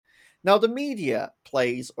Now, the media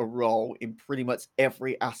plays a role in pretty much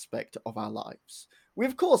every aspect of our lives. We,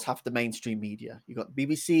 of course, have the mainstream media. You've got the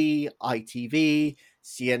BBC, ITV,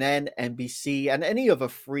 CNN, NBC, and any other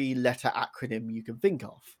three letter acronym you can think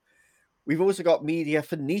of. We've also got media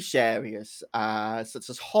for niche areas, such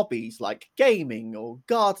as hobbies like gaming or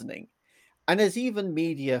gardening. And there's even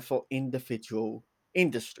media for individual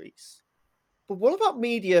industries. But what about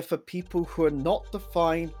media for people who are not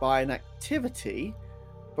defined by an activity,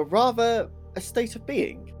 but rather a state of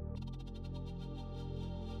being?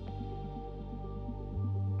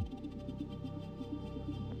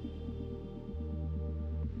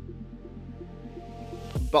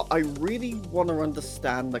 But I really want to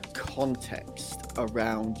understand the context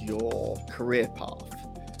around your career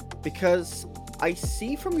path because I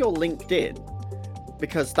see from your LinkedIn,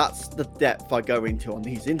 because that's the depth I go into on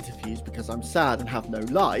these interviews because I'm sad and have no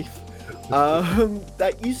life,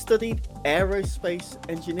 that you studied aerospace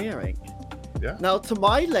engineering. Yeah. Now, to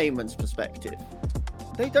my layman's perspective,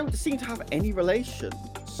 they don't seem to have any relation.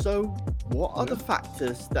 So, what are the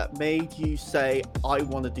factors that made you say, I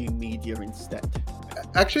want to do media instead?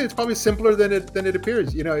 Actually, it's probably simpler than it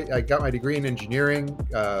appears. I got my degree in engineering,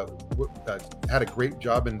 had a great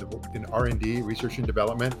job in R&D, research and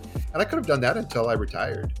development, and I could have done that until I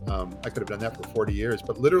retired. I could have done that for 40 years.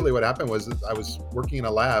 But literally, what happened was that I was working in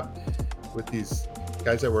a lab with these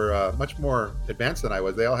guys that were much more advanced than I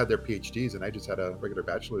was. They all had their PhDs, and I just had a regular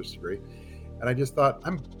bachelor's degree. And I just thought,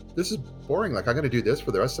 this is boring. Like, I'm going to do this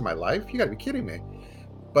for the rest of my life? You got to be kidding me.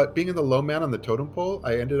 But being in the low man on the totem pole,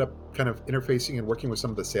 I ended up kind of interfacing and working with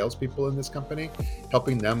some of the salespeople in this company,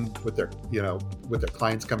 helping them with their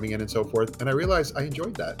clients coming in and so forth. And I realized I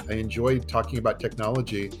enjoyed that. I enjoyed talking about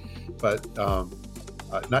technology, but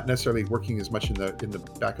not necessarily working as much in the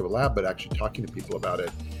back of a lab, but actually talking to people about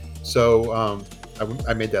it. So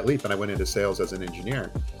I made that leap and I went into sales as an engineer.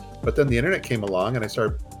 But then the internet came along and I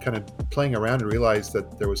started kind of playing around and realized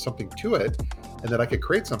that there was something to it and that I could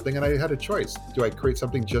create something. And I had a choice. Do I create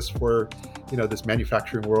something just for, this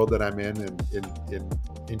manufacturing world that I'm in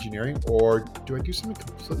engineering, or do I do something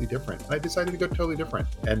completely different? And I decided to go totally different.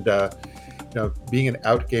 And, being an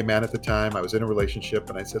out gay man at the time, I was in a relationship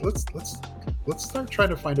and I said, let's start trying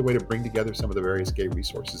to find a way to bring together some of the various gay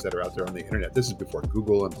resources that are out there on the internet. This is before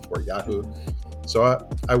Google and before Yahoo. So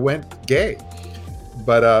I went gay.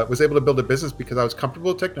 But was able to build a business because I was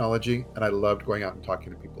comfortable with technology and I loved going out and talking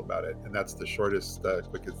to people about it. And that's the shortest,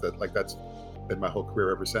 quickest, that's been my whole career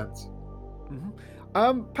ever since.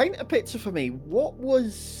 Paint a picture for me. What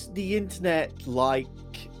was the internet like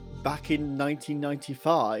back in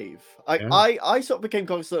 1995? Yeah. I sort of became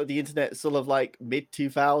cognizant of the internet sort of like mid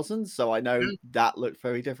 2000s, so I know that looked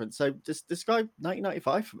very different. So just describe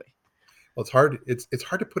 1995 for me. Well, it's hard. It's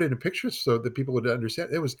hard to put in a picture so that people would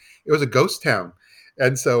understand. It was a ghost town,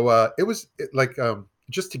 and so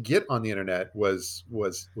just to get on the internet was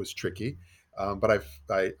tricky. But I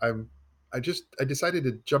decided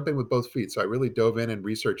to jump in with both feet. So I really dove in and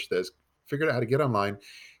researched this, figured out how to get online,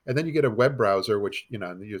 and then you get a web browser, which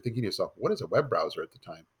you're thinking to yourself, what is a web browser at the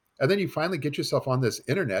time? And then you finally get yourself on this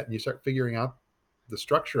internet and you start figuring out the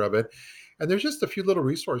structure of it. And there's just a few little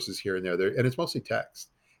resources here and there, and it's mostly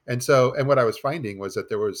text. And what I was finding was that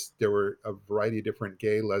there were a variety of different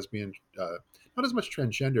gay, lesbian, not as much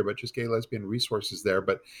transgender, but just gay, lesbian resources there.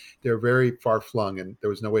 But they're very far flung, and there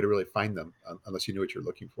was no way to really find them unless you knew what you're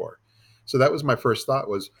looking for. So that was my first thought: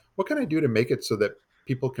 was what can I do to make it so that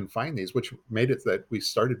people can find these? Which made it that we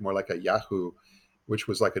started more like a Yahoo, which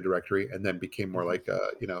was like a directory, and then became more like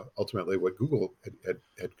ultimately what Google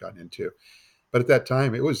had gotten into. But at that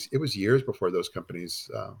time, it was years before those companies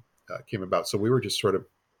came about. So we were just sort of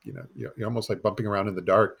you're almost like bumping around in the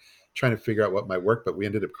dark, trying to figure out what might work. But we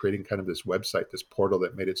ended up creating kind of this website, this portal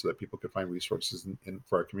that made it so that people could find resources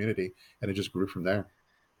for our community, and it just grew from there.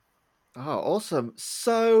 Oh, awesome.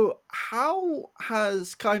 So, how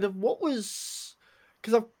has what was,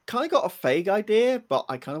 because I've kind of got a vague idea, but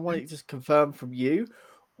I kind of want to just confirm from you.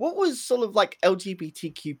 What was sort of like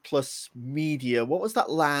LGBTQ plus media? What was that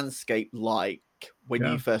landscape like when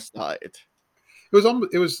Yeah, you first started?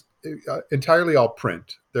 it was entirely all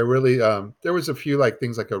print. There was a few like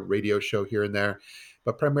things like a radio show here and there,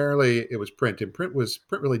 but primarily it was print. And print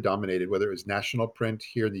really dominated, whether it was national print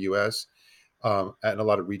here in the U.S. And a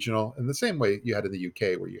lot of regional, in the same way you had in the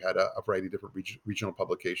UK, where you had a variety of different regional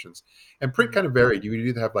publications. And print kind of varied. You would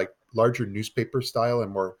either have like larger newspaper style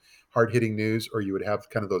and more hard hitting news, or you would have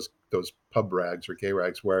kind of those pub rags or gay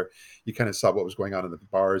rags where you kind of saw what was going on in the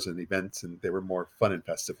bars and events, and they were more fun and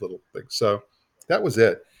festive little things. So that was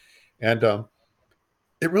it. And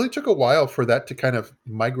it really took a while for that to kind of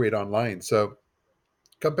migrate online. So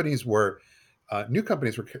companies were new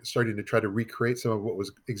companies were starting to try to recreate some of what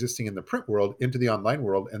was existing in the print world into the online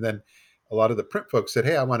world, and then a lot of the print folks said,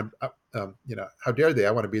 "Hey, I want to, how dare they?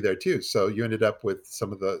 I want to be there too." So you ended up with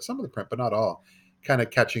some of the print, but not all, kind of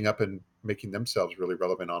catching up and making themselves really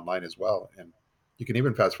relevant online as well. And you can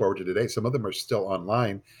even fast forward to today; some of them are still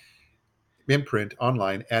online, in print,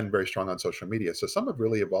 online, and very strong on social media. So some have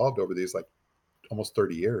really evolved over these like almost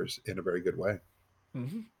 30 years in a very good way.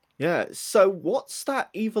 Mhm. Yeah. So what's that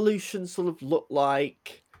evolution sort of look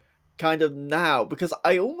like kind of now? Because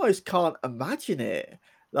I almost can't imagine it.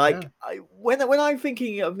 Yeah. Like when I'm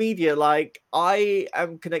thinking of media, like I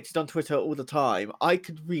am connected on Twitter all the time. I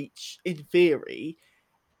could reach, in theory,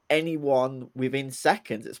 anyone within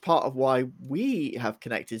seconds. It's part of why we have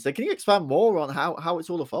connected. So can you expand more on how it's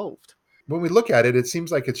all evolved? When we look at it, it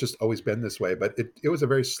seems like it's just always been this way, but it was a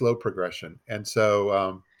very slow progression. And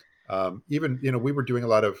so, even we were doing a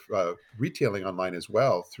lot of retailing online as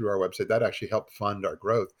well through our website. That actually helped fund our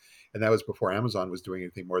growth, and that was before Amazon was doing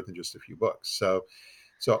anything more than just a few books.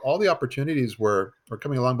 So all the opportunities were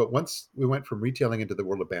coming along. But once we went from retailing into the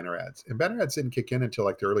world of banner ads, and banner ads didn't kick in until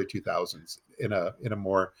like the early 2000s in a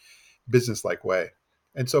more business-like way.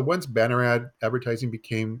 And so once banner advertising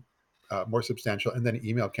became more substantial, and then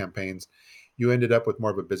email campaigns, you ended up with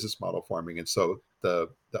more of a business model forming. And so the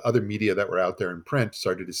other media that were out there in print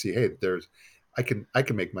started to see, hey, I can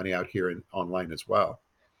make money out here in online as well.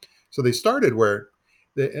 So they started where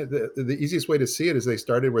the easiest way to see it is they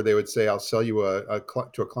started where they would say, I'll sell you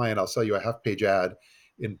to a client, I'll sell you a half page ad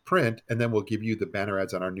in print, and then we'll give you the banner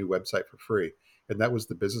ads on our new website for free. And that was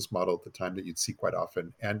the business model at the time that you'd see quite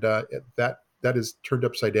often. And that is turned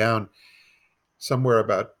upside down somewhere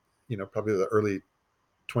about probably the early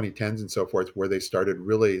 2010s and so forth, where they started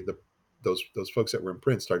really those folks that were in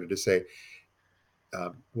print started to say,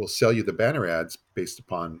 we'll sell you the banner ads based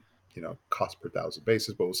upon cost per thousand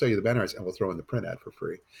basis, but we'll sell you the banner ads and we'll throw in the print ad for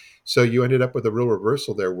free. So you ended up with a real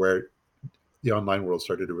reversal there, where the online world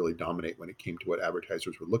started to really dominate when it came to what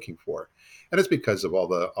advertisers were looking for. And it's because of all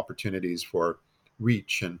the opportunities for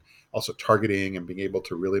reach and also targeting and being able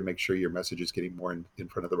to really make sure your message is getting more in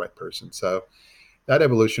front of the right person. So that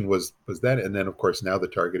evolution was then. And then, of course, now the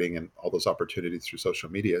targeting and all those opportunities through social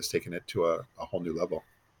media has taken it to a whole new level.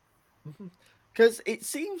 Because it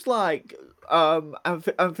seems like,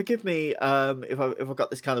 and forgive me if I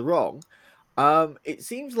got this kind of wrong. It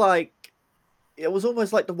seems like it was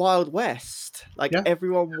almost like the Wild West. Like Yeah.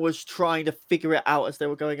 everyone was trying to figure it out as they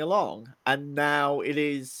were going along, and now it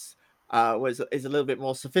is a little bit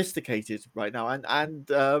more sophisticated right now. And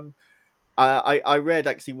I read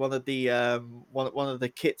actually one of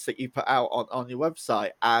the kits that you put out on your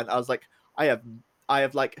website, and I was like, I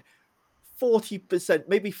have like 40%,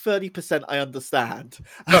 maybe 30% I understand.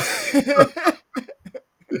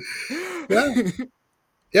 Yeah.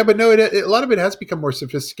 Yeah, but no, a lot of it has become more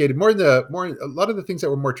sophisticated. More a lot of the things that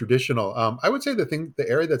were more traditional. I would say the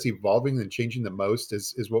area that's evolving and changing the most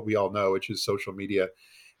is what we all know, which is social media.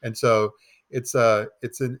 And so it's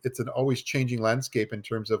an always changing landscape in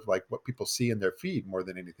terms of like what people see in their feed more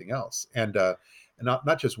than anything else, and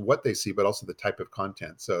not just what they see, but also the type of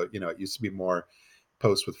content. So it used to be more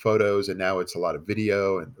posts with photos, and now it's a lot of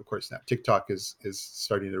video, and of course now TikTok is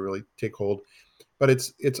starting to really take hold. But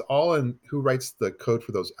it's all in who writes the code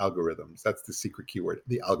for those algorithms. That's the secret keyword,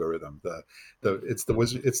 the algorithm. It's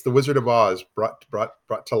the Wizard of Oz brought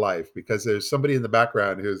to life, because there's somebody in the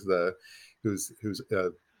background who's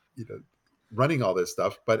you know running all this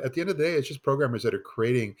stuff. But at the end of the day, it's just programmers that are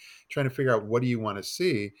trying to figure out what do you want to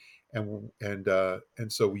see. And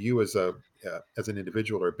so you as an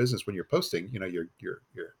individual or a business, when you're posting, your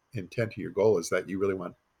intent or your goal is that you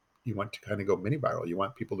want to kind of go mini viral. You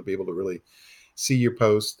want people to be able to really see your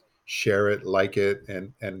post, share it, like it,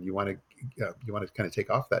 and you want to kind of take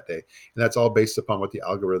off that day. And that's all based upon what the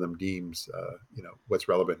algorithm deems, what's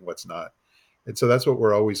relevant and what's not. And so that's what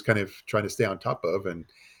we're always kind of trying to stay on top of,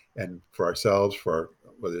 and for ourselves, for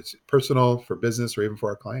whether it's personal, for business, or even for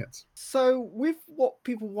our clients. So, with what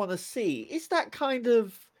people want to see, is that kind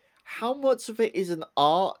of how much of it is an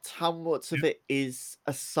art? How much of it is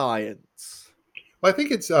a science? Well, I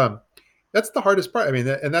think that's the hardest part. I mean,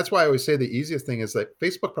 and that's why I always say the easiest thing is that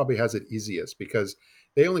Facebook probably has it easiest, because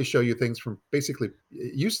they only show you things from basically,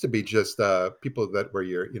 it used to be just people that were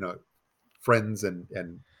your friends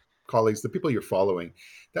and colleagues, the people you're following.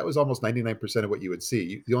 That was almost 99% of what you would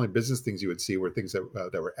see. The only business things you would see were things that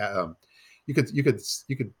were you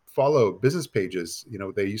could follow business pages.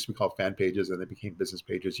 They used to be called fan pages, and they became business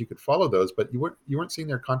pages. You could follow those, but you weren't seeing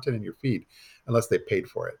their content in your feed unless they paid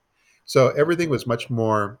for it. So everything was much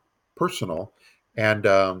more personal, and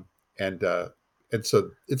And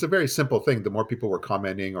so it's a very simple thing. The more people were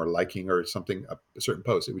commenting or liking or something, a certain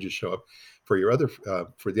post, it would just show up for your other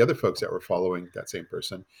for the other folks that were following that same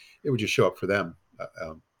person. It would just show up for them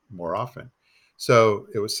more often. So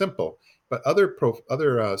it was simple. But other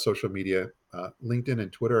social media, LinkedIn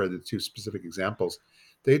and Twitter are the two specific examples.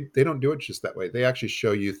 They don't do it just that way. They actually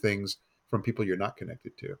show you things from people you're not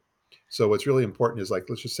connected to. So what's really important is, like,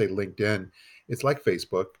 let's just say LinkedIn, it's like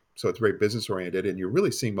Facebook. So it's very business oriented, and you're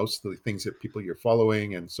really seeing most of the things that people you're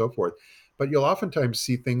following and so forth. But you'll oftentimes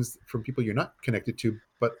see things from people you're not connected to,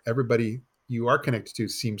 but everybody you are connected to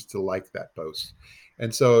seems to like that post.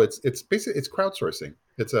 And so it's basically it's crowdsourcing.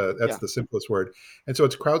 That's Yeah. the simplest word. And so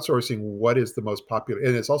it's crowdsourcing what is the most popular,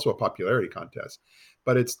 and it's also a popularity contest.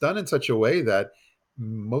 But it's done in such a way that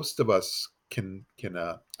most of us can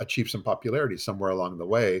achieve some popularity somewhere along the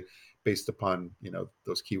way, based upon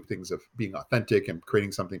those key things of being authentic and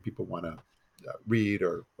creating something people want to read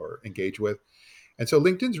or engage with. And so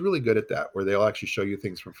LinkedIn's really good at that, where they'll actually show you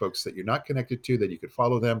things from folks that you're not connected to, that you could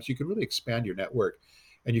follow them, so you can really expand your network,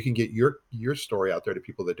 and you can get your story out there to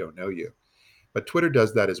people that don't know you. But Twitter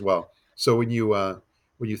does that as well. So when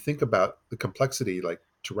you think about the complexity, like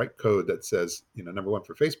to write code that says, number one,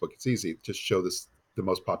 for Facebook, it's easy, just show this the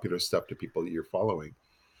most popular stuff to people that you're following.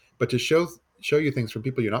 But to show you things from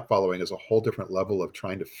people you're not following is a whole different level of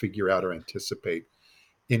trying to figure out or anticipate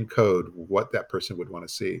in code what that person would want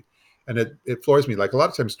to see. And it floors me. Like, a lot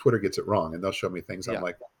of times Twitter gets it wrong, and they'll show me things I'm Yeah.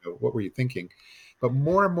 like, what were you thinking? But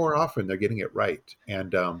more and more often they're getting it right.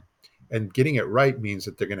 And getting it right means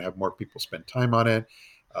that they're going to have more people spend time on it.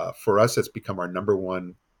 For us, it's become our number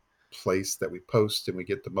one place that we post and we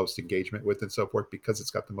get the most engagement with and so forth, because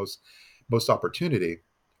it's got the most opportunity.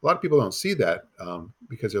 A lot of people don't see that,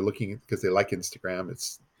 because they're looking, because they like Instagram.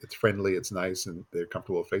 It's friendly, it's nice, and they're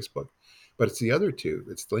comfortable with Facebook. But it's the other two.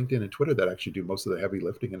 It's LinkedIn and Twitter that actually do most of the heavy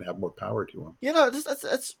lifting and have more power to them.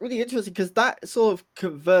 That's really interesting, because that sort of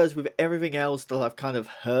converse with everything else that I've kind of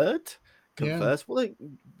heard. Yeah, Converse, what a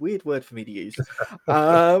weird word for me to use.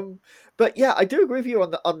 But yeah, I do agree with you on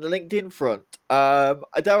the LinkedIn front.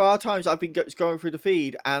 There are times I've been scrolling through the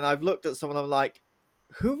feed and I've looked at someone, I'm like,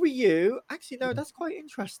 who are you? Actually, no, that's quite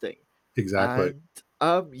interesting. exactly.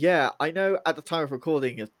 And yeah, I know at the time of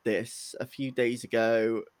recording of this a few days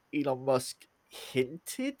ago, Elon Musk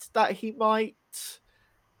hinted that he might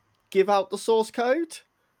give out the source code.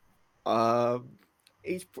 Um,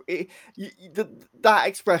 he's that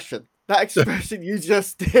expression you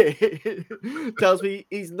just did tells me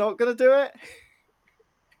he's not gonna do it.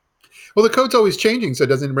 Well, the code's always changing, so it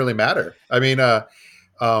doesn't really matter. I mean,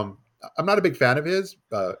 um, I'm not a big fan of his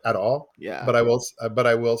at all, Yeah, but I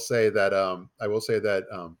will say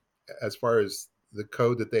that as far as the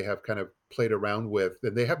code that they have kind of played around with,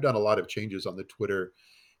 and they have done a lot of changes on the Twitter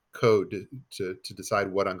code to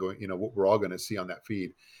decide what I'm going, what we're all going to see on that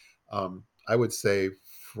feed. I would say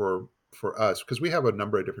for us, because we have a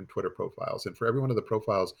number of different Twitter profiles, and for every one of the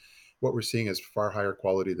profiles, what we're seeing is far higher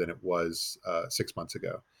quality than it was 6 months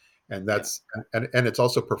ago, and yeah, and it's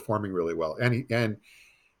also performing really well. And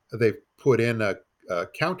they've put in a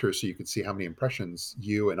counter so you can see how many impressions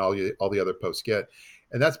you and all the other posts get,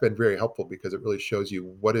 and that's been very helpful, because it really shows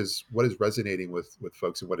you what is resonating with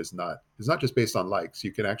folks and what is not. It's not just based on likes.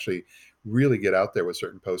 You can actually really get out there with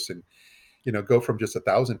certain posts, and go from just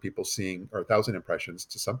 1,000 people seeing, or 1,000 impressions,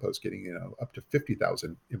 to some posts getting up to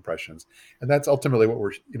 50,000 impressions. And that's ultimately what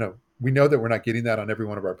we know that we're not getting that on every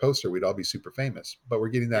one of our posts, or we'd all be super famous, but we're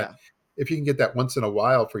getting that. yeah, If you can get that once in a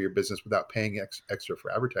while for your business without paying extra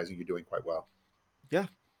for advertising, you're doing quite well. yeah,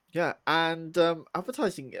 yeah. And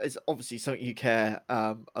advertising is obviously something you care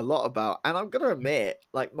a lot about. And I'm gonna admit,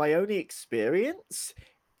 like my only experience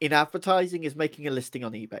in advertising is making a listing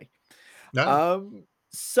on eBay. No.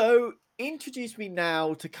 So introduce me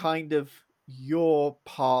now to kind of your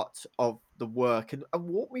part of the work, and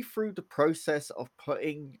walk me through the process of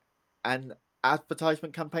putting an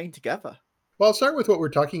advertisement campaign together. Well, I'll start with what we're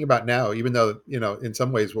talking about now, even though, in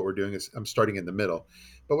some ways what we're doing is I'm starting in the middle.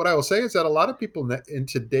 But what I will say is that a lot of people in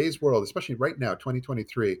today's world, especially right now,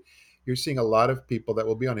 2023, you're seeing a lot of people that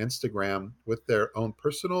will be on Instagram with their own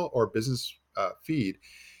personal or business feed,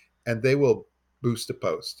 and they will boost a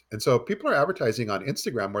post. And so people are advertising on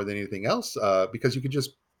Instagram more than anything else, because you can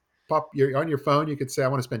just you're on your phone, you could say, I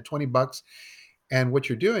want to spend $20. And what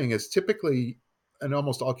you're doing is, typically, in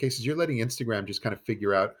almost all cases, you're letting Instagram just kind of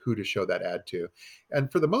figure out who to show that ad to. And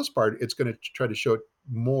for the most part, it's going to try to show it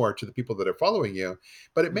more to the people that are following you,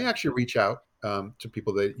 but it may Mhm. actually reach out to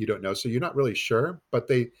people that you don't know. So you're not really sure, but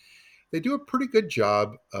they do a pretty good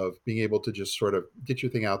job of being able to just sort of get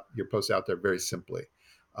your post out there very simply.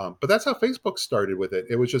 But that's how Facebook started with it.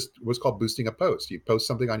 It was called boosting a post. You post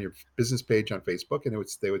something on your business page on Facebook, and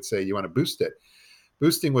they would say you want to boost it.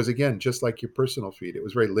 Boosting was, again, just like your personal feed. It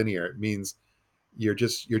was very linear. It means you're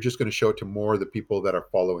just going to show it to more of the people that are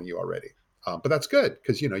following you already. But that's good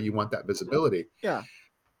because you want that visibility. Yeah.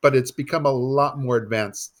 But it's become a lot more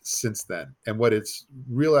advanced since then. And what its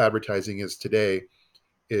real advertising is today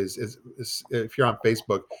is if you're on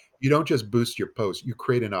Facebook, you don't just boost your post, you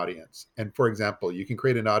create an audience. And for example, you can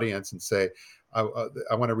create an audience and say, I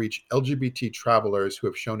want to reach LGBT travelers who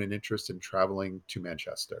have shown an interest in traveling to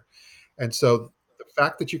Manchester. And so the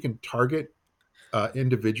fact that you can target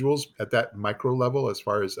individuals at that micro level, as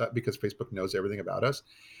far as because Facebook knows everything about us,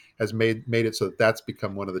 has made it so that that's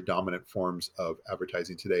become one of the dominant forms of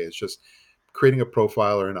advertising today. It's just creating a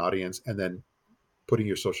profile or an audience and then putting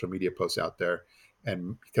your social media posts out there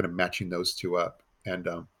and kind of matching those two up. And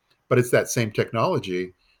but it's that same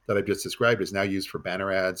technology that I've just described is now used for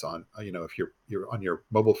banner ads on if you're on your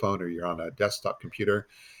mobile phone or you're on a desktop computer,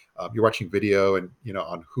 you're watching video and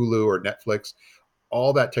on Hulu or Netflix.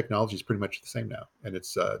 All that technology is pretty much the same now, and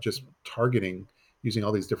it's just targeting using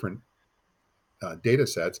all these different data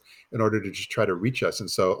sets in order to just try to reach us. And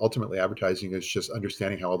so ultimately, advertising is just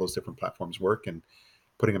understanding how all those different platforms work and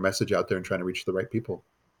putting a message out there and trying to reach the right people.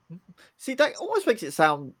 Mhm. See, that almost makes it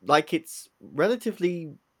sound like it's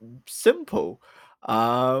relatively simple,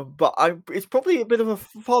 but it's probably a bit of a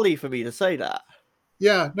folly for me to say that.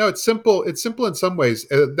 Yeah, no, it's simple. It's simple in some ways.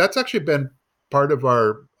 That's actually been part of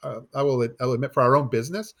our. I'll admit, for our own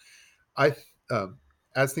business, I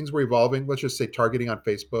as things were evolving, let's just say targeting on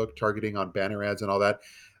Facebook, targeting on banner ads, and all that.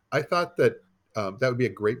 I thought that that would be a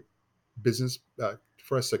great business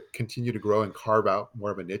for us to continue to grow and carve out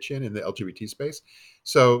more of a niche in the LGBT space.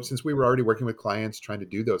 So since we were already working with clients trying to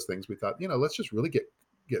do those things, we thought, let's just really get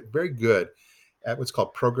very good at what's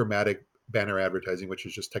called programmatic banner advertising, which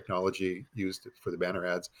is just technology used for the banner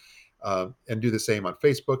ads, and do the same on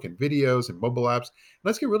Facebook and videos and mobile apps. And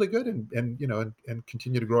let's get really good and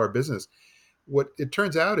continue to grow our business. What it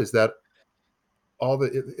turns out is that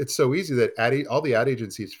it's so easy that all the ad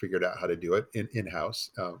agencies figured out how to do it in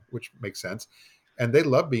house, which makes sense, and they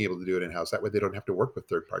love being able to do it in house. That way, they don't have to work with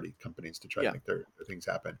third party companies to try to Yeah. make their things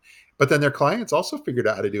happen. But then their clients also figured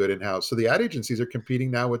out how to do it in house. So the ad agencies are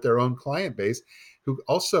competing now with their own client base, who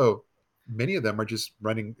also many of them are just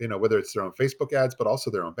running, whether it's their own Facebook ads, but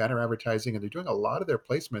also their own banner advertising, and they're doing a lot of their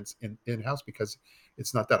placements in house because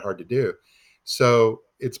it's not that hard to do. So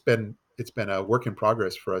it's been a work in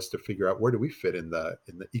progress for us to figure out where do we fit in the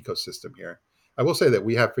ecosystem here. I will say that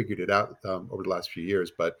we have figured it out over the last few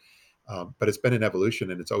years, but it's been an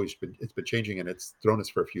evolution, and it's been changing, and it's thrown us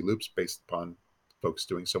for a few loops based upon folks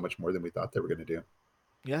doing so much more than we thought they were going to do.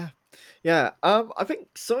 Yeah. Yeah. I think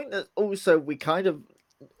something that also we kind of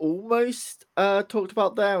almost talked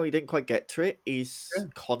about there, we didn't quite get to it, is Yeah,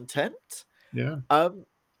 content. yeah. Um,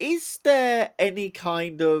 is there any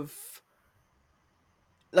kind of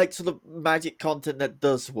like sort of magic content that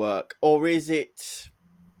does work, or is it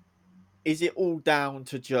all down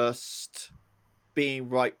to just being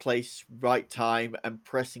right place, right time, and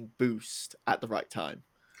pressing boost at the right time?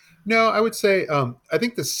 No, I would say I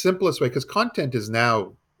think the simplest way, because content is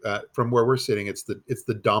now from where we're sitting, it's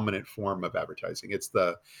the dominant form of advertising.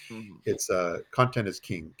 Mhm. It's content is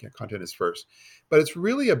king, content is first, but it's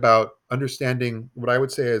really about understanding what I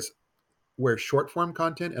would say is where short form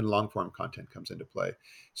content and long form content comes into play.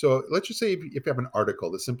 So let's just say if you have an article,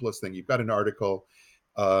 the simplest thing, you've got an article,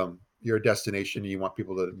 you're a destination, and you want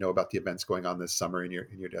people to know about the events going on this summer in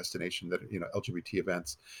your destination, that LGBT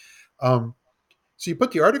events. Um, so you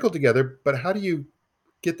put the article together, but how do you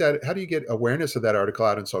get that? How do you get awareness of that article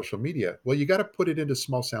out on social media? Well, you got to put it into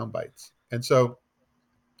small sound bites, and so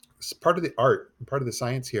part of the art, part of the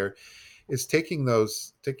science here is taking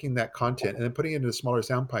that content and then putting it into smaller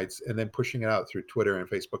sound bites and then pushing it out through Twitter and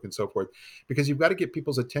Facebook and so forth, because you've got to get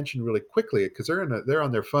people's attention really quickly because they're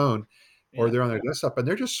on their phone or Yeah. they're on their desktop and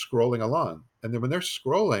they're just scrolling along. And then when they're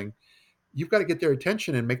scrolling, you've got to get their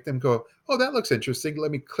attention and make them go, "Oh, that looks interesting.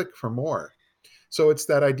 Let me click for more." So it's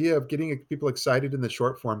that idea of getting people excited in the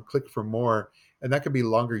short form, click for more, and that could be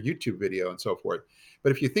longer YouTube video and so forth.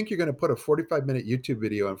 But if you think you're going to put a 45-minute YouTube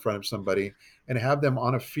video in front of somebody and have them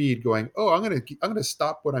on a feed going, "Oh, I'm going to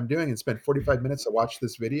stop what I'm doing and spend 45 minutes to watch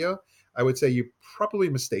this video," I would say you're probably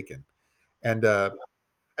mistaken. And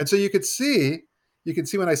and so you can see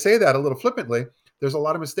when I say that a little flippantly, there's a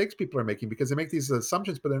lot of mistakes people are making because they make these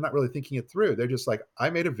assumptions, but they're not really thinking it through. They're just like, I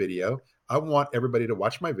made a video. I want everybody to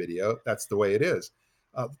watch my video. That's the way it is.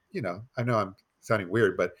 I know I'm sounding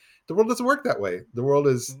weird, but the world doesn't work that way. The world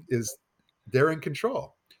is Mm. they're in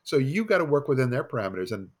control. So you got to work within their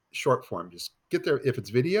parameters. And short form. Just get there. If it's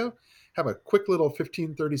video, have a quick little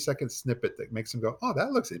 15-30 second snippet that makes them go, oh,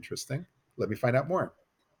 that looks interesting. Let me find out more.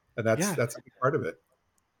 And Yeah. that's a big part of it.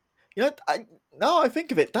 You know, now I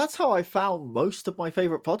think of it, that's how I found most of my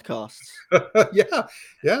favorite podcasts. Yeah.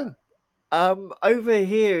 Yeah. Over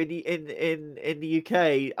here in the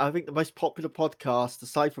UK, I think the most popular podcast,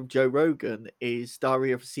 aside from Joe Rogan, is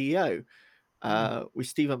Diary of a CEO, Mm, with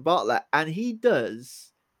Stephen Bartlett, and he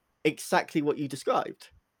does exactly what you described.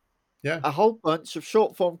 yeah. A whole bunch of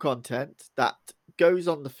short form content that goes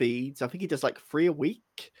on the feeds. I think he does like 3 a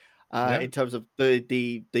week, Yeah. in terms of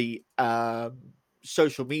the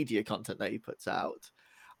social media content that he puts out.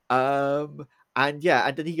 And yeah,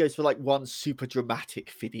 and then he goes for like one super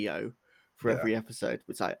dramatic video for Yeah. every episode,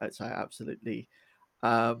 which I absolutely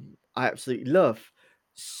love.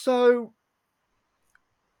 So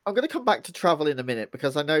I'm going to come back to travel in a minute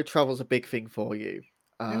because I know travel's a big thing for you,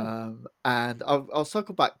 Yeah. and I'll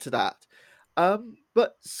circle back to that.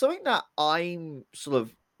 But something that I'm sort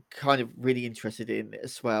of kind of really interested in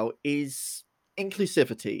as well is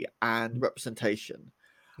inclusivity and representation.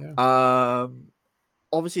 Yeah. Um,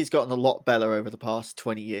 Obviously, it's gotten a lot better over the past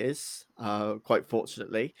 20 years, quite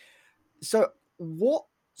fortunately. So, what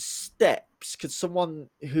steps could someone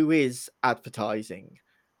who is advertising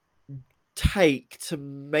take to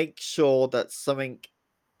make sure that something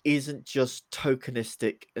isn't just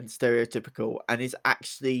tokenistic and stereotypical and is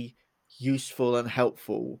actually useful and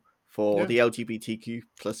helpful for Yeah. the LGBTQ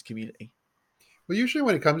plus community? Well, usually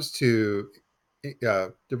when it comes to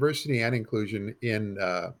diversity and inclusion in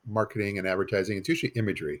marketing and advertising, it's usually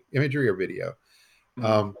imagery or video. Mm,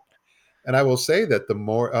 Um, and I will say that the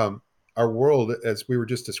more our world, as we were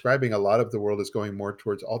just describing, a lot of the world is going more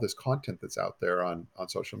towards all this content that's out there on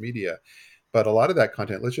social media. But a lot of that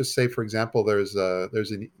content, let's just say, for example, there's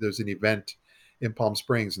an event in Palm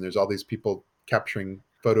Springs, and there's all these people capturing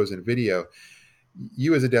photos and video.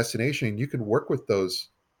 You as a destination, you can work with those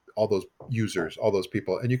all those users, all those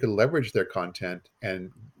people, and you can leverage their content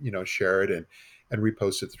and share it and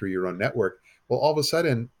repost it through your own network. Well, all of a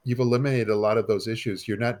sudden, you've eliminated a lot of those issues.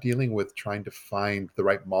 You're not dealing with trying to find the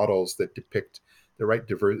right models that depict the right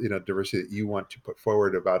diversity that you want to put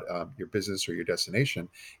forward about your business or your destination.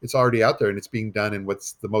 It's already out there, and it's being done in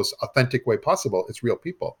what's the most authentic way possible. It's real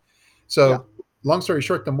people. yeah, So, long story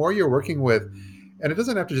short, the more you're working with, and it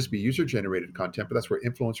doesn't have to just be user generated content, but that's where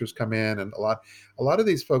influencers come in, and a lot of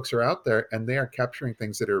these folks are out there, and they are capturing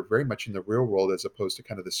things that are very much in the real world, as opposed to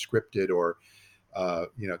kind of the scripted or uh,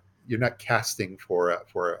 you know you're not casting for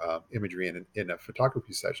imagery in a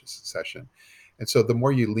photography session. And so the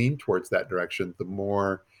more you lean towards that direction, the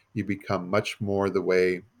more you become much more the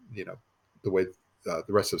way you know the way the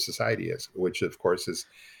rest of society is, which of course is,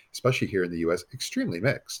 especially here in the U.S., extremely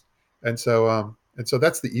mixed. And so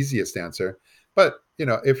that's the easiest answer. But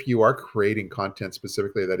if you are creating content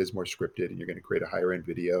specifically that is more scripted, and you're going to create a higher end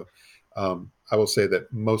video, I will say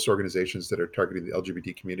that most organizations that are targeting the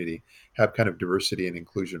LGBT community have kind of diversity and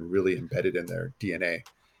inclusion really embedded in their DNA,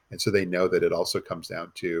 and so they know that it also comes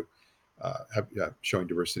down to showing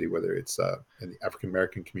diversity, whether it's in the African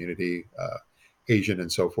American community, Asian,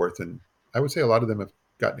 and so forth. And I would say a lot of them have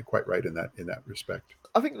gotten it quite right in that respect.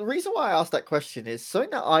 I think the reason why I asked that question is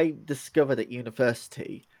something that I discovered at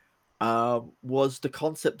university, was the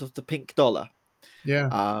concept of the pink dollar.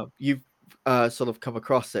 Yeah, You've sort of come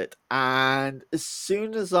across it, and as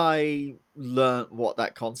soon as I learnt what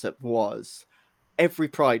that concept was, every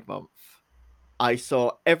Pride Month, I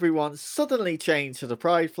saw everyone suddenly change to the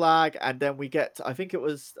pride flag, and then we get I think it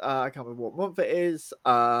was, I can't remember what month it is,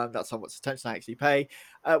 that's how much attention I actually pay.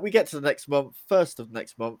 We get to the next month, first of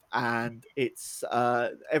next month, and it's,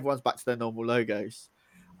 everyone's back to their normal logos.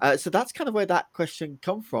 So that's kind of where that question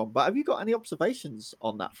come from, but have you got any observations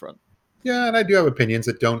on that front? yeah, and I do have opinions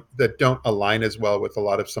that don't align as well with a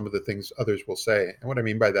lot of some of the things others will say. And what I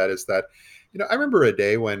mean by that is that, I remember a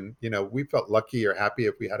day when we felt lucky or happy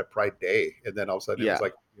if we had a Pride Day, and then all of a sudden it was Yeah,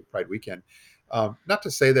 like Pride Weekend. Not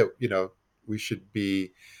to say that we should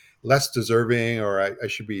be less deserving, or I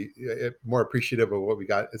should be more appreciative of what we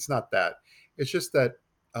got. It's not that. It's just that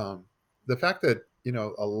the fact that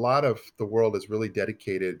a lot of the world has really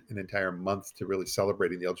dedicated an entire month to really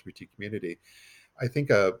celebrating the LGBT community. I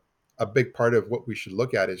think a big part of what we should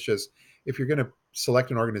look at is just, if you're going to select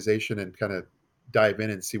an organization and kind of dive in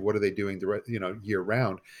and see what are they doing year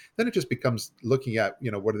round, then it just becomes looking at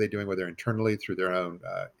what are they doing, whether internally through their own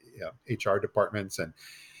HR departments, and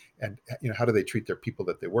how do they treat their people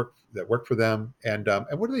that work for them, and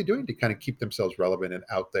what are they doing to kind of keep themselves relevant and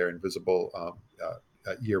out there and visible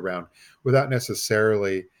year round, without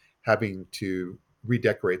necessarily having to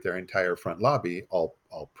redecorate their entire front lobby all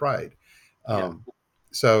pride. yeah. Um,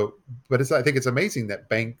 So, but I think it's amazing that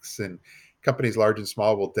banks and companies large and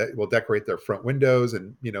small will decorate their front windows,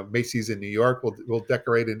 and Macy's in New York will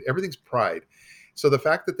decorate, and everything's Pride. So the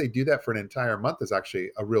fact that they do that for an entire month is actually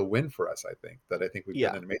a real win for us. I think we've done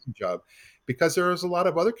Yeah, an amazing job, because there's a lot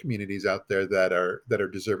of other communities out there that are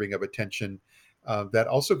deserving of attention, that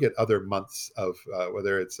also get other months of,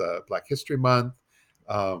 whether it's Black History Month.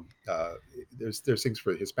 There's things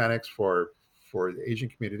for Hispanics, for the Asian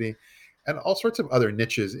community, and all sorts of other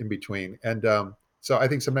niches in between. And so I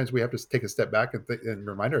think sometimes we have to take a step back and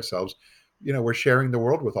remind ourselves, we're sharing the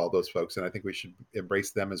world with all those folks, and I think we should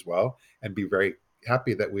embrace them as well, and be very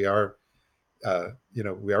happy that we are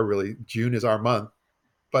really, June is our month.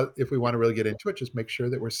 But if we yeah. want to really get into it, just make sure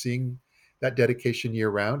that we're seeing that dedication year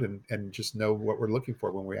round, and just know what we're looking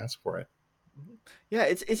for when we ask for it. Mhm. Yeah,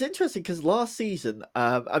 it's interesting because last season,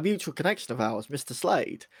 a mutual connection of ours, Mr.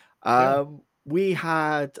 Slade, Yeah, we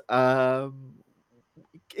had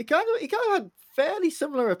it kind of had fairly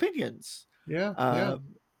similar opinions yeah, yeah,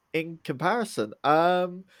 um, in comparison.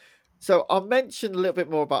 So I'll mention a little bit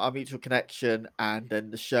more about our mutual connection and then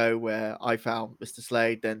the show where I found Mr.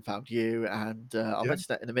 Slade, then found you, and I'll yeah, mention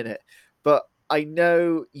that in a minute. But I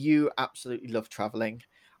know you absolutely love traveling,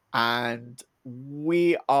 and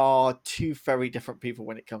we are two very different people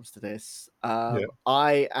when it comes to this. yeah,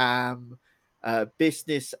 I am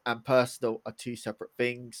business and personal are two separate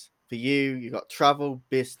things. For you, you got travel,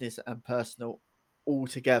 business, and personal all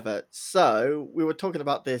together. So we were talking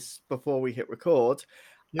about this before we hit record.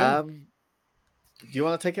 yeah. um, do you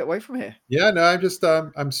want to take it away from here? Yeah, no,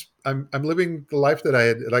 I'm living the life that I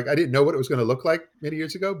had. Like, I didn't know what it was going to look like many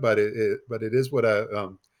years ago, but it is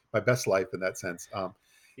my best life in that sense. And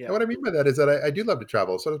Yeah, what I mean by that is that I do love to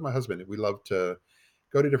travel. So does my husband. We love to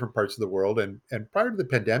go to different parts of the world. And prior to the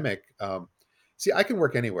pandemic, see, I can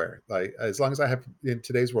work anywhere. Like, as long as I have, in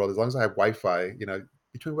today's world, as long as I have Wi-Fi,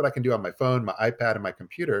 between what I can do on my phone, my iPad, and my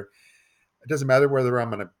computer, it doesn't matter whether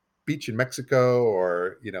I'm on a beach in Mexico,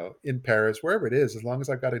 or in Paris, wherever it is. As long as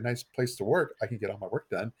I've got a nice place to work, I can get all my work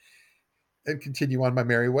done and continue on my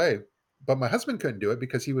merry way. But my husband couldn't do it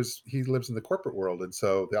because he lives in the corporate world, and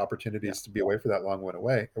so the yeah, opportunities to be away for that long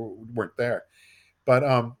weren't there. But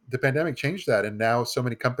the pandemic changed that, and now so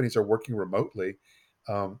many companies are working remotely,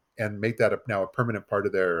 and make that now a permanent part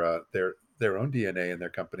of their own DNA in their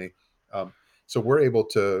company. Um, so we're able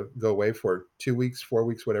to go away for 2 weeks, 4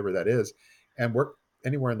 weeks, whatever that is, and work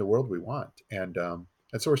anywhere in the world we want. And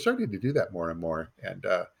so we're starting to do that more and more. And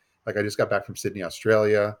like, I just got back from Sydney,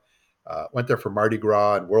 Australia. Went there for Mardi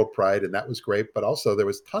Gras and World Pride, and that was great. But also, there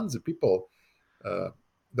was tons of people uh,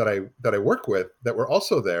 that I work with that were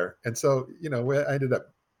also there, and so I ended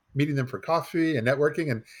up meeting them for coffee and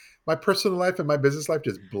networking, and my personal life and my business life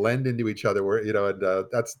just blend into each other. Where and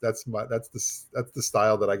that's the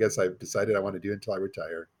style that I guess I've decided I want to do until I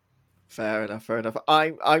retire. fair enough, fair enough.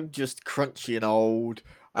 I'm just crunchy and old.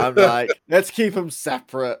 I'm like, let's keep them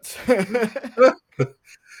separate.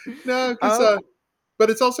 No, because um, but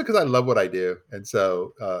it's also because I love what I do, and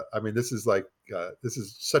so I mean, this is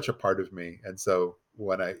such a part of me, and so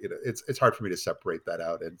when it's hard for me to separate that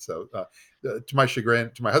out, and so to my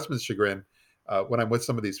chagrin, to my husband's chagrin, when I'm with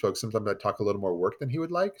some of these folks, sometimes I talk a little more work than he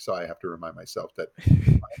would like, so I have to remind myself that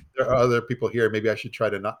there are other people here. Maybe I should try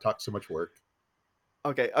to not talk so much work.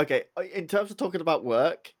 Okay, okay. In terms of talking about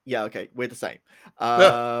work, yeah, okay, we're the same.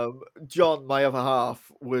 Yeah, John, my other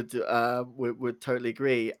half, would totally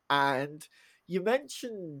agree. And you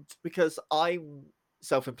mentioned because I'm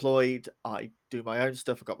self-employed, I do my own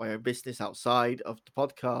stuff. I've got my own business outside of the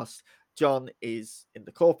podcast. John is in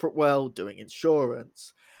the corporate world doing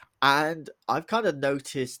insurance, and I've kind of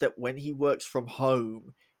noticed that when he works from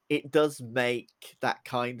home, it does make that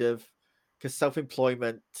kind of because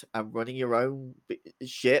self-employment and running your own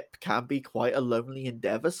ship can be quite a lonely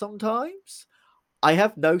endeavor sometimes. I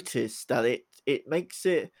have noticed that it makes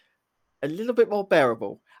it a little bit more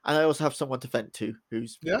bearable, and I also have someone to vent to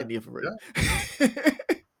who's yeah, in the other room. yeah.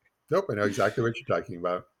 Nope, I know exactly what you're talking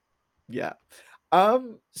about. Yeah.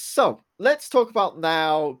 So let's talk about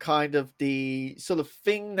now kind of the sort of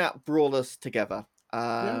thing that brought us together.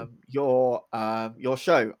 Yeah, Your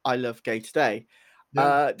show, I Love Gay Today.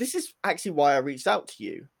 yeah, This is actually why I reached out to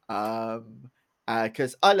you.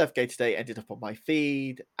 Because I Love Gay Today ended up on my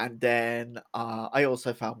feed, and then I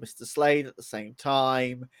also found Mr. Slade at the same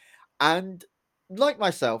time. And like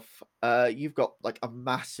myself, you've got like a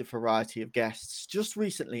massive variety of guests. Just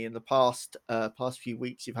recently, in the past few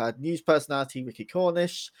weeks, you've had news personality Ricky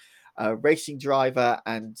Cornish, racing driver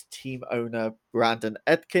and team owner Brandon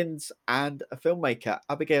Edkins, and a filmmaker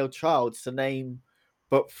Abigail Childs, to name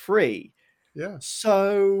but three. yeah.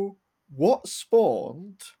 So, what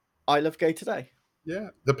spawned I Love Gay Today? Yeah,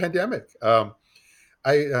 the pandemic. I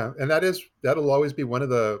and that'll always be one of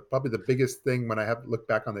the probably the biggest thing when I have look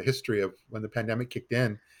back on the history of when the pandemic kicked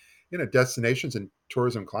in. Destinations and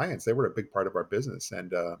tourism clients, they were a big part of our business,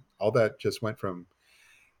 and all that just went from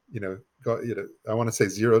I want to say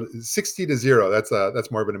 60 to zero.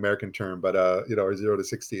 That's more of an American term, but or 0 to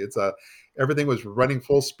 60. It's everything was running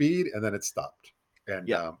full speed, and then it stopped, and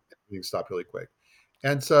Yeah, everything stopped really quick,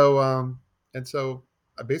 and so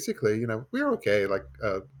basically, we were okay. Like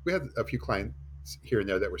we had a few clients here and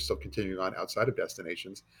there that were still continuing on outside of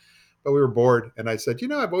destinations, but we were bored, and I said,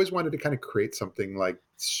 I've always wanted to kind of create something like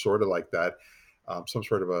sort of like that, some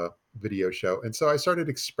sort of a video show. And so I started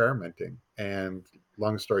experimenting. And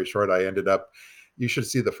long story short, I ended up. You should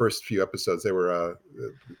see the first few episodes. They were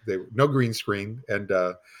no green screen and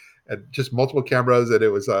just multiple cameras, and it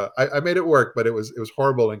was I made it work, but it was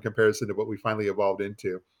horrible in comparison to what we finally evolved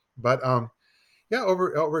into. But yeah,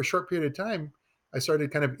 over a short period of time, I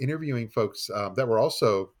started kind of interviewing folks that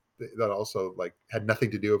also like had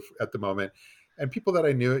nothing to do at the moment, and people that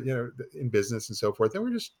I knew, in business and so forth. And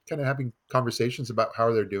we're just kind of having conversations about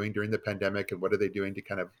how they're doing during the pandemic and what are they doing to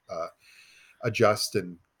kind of adjust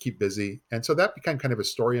and keep busy. And so that became kind of a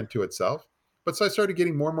story unto itself. But so I started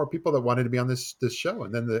getting more and more people that wanted to be on this show,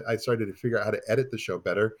 and then I started to figure out how to edit the show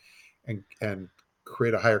better, and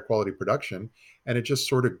create a higher quality production, and it just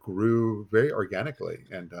sort of grew very organically.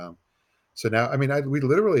 And so now, I mean, we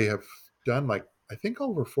literally have done like I think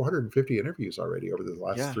over 450 interviews already over the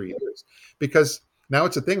last yeah, 3 years, because now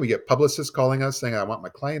it's a thing. We get publicists calling us saying, "I want my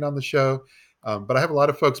client on the show." But I have a lot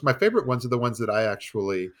of folks. My favorite ones are the ones that I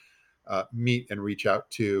actually meet and reach out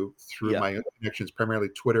to through yeah. my own connections, primarily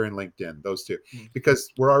Twitter and LinkedIn, those two, Mm.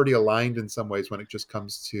 because we're already aligned in some ways when it just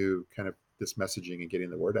comes to kind of this messaging and getting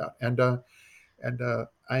the word out. And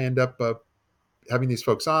I end up having these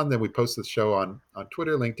folks on. Then we post the show on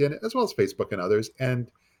Twitter, LinkedIn, as well as Facebook and others.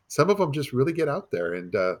 And some of them just really get out there.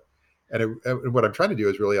 And what I'm trying to do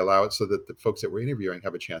is really allow it so that the folks that we're interviewing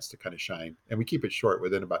have a chance to kind of shine. And we keep it short,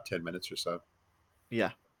 within about 10 minutes or so.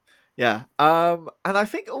 Yeah, yeah. And I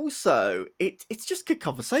think also it's just good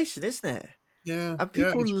conversation, isn't it? Yeah, And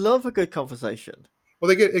yeah. people love a good conversation.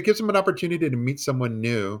 Well, it gives them an opportunity to meet someone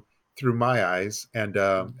new through my eyes, and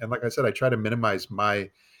like I said, I try to minimize my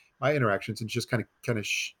interactions and just kind of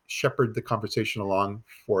shepherd the conversation along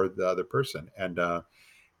for the other person, and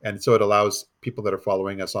so it allows people that are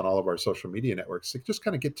following us on all of our social media networks to just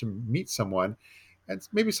kind of get to meet someone. And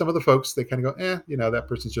maybe some of the folks, they kind of go, that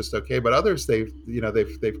person's just okay, but others, they've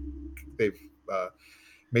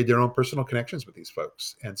made their own personal connections with these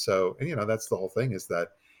folks. And so, that's the whole thing, is that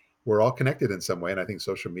we're all connected in some way. And I think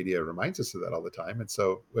social media reminds us of that all the time. And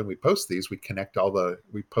so when we post these, we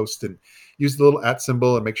post and use the little at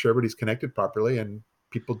symbol and make sure everybody's connected properly, and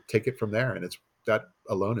people take it from there. And that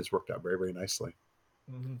alone has worked out very, very nicely.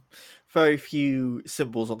 Mhm. Very few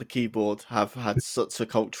symbols on the keyboard have had such a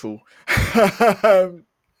cultural I know.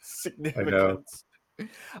 significance.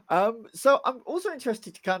 So I'm also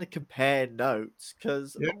interested to kind of compare notes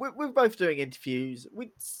because Yeah. we're both doing interviews with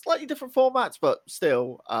slightly different formats, but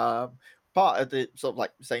still part of the sort of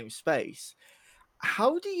like same space.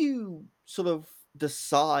 How do you sort of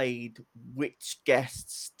decide which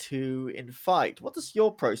guests to invite? What does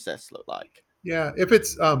your process look like? Yeah. If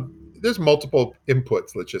it's, there's multiple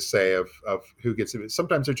inputs, let's just say, of who gets it.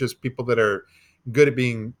 Sometimes they're just people that are good at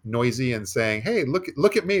being noisy and saying, "Hey, look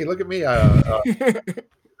at me, look at me. I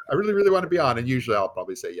really, really want to be on," and usually I'll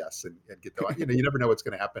probably say yes and get them on. You never know what's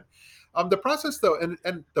going to happen. The process, though,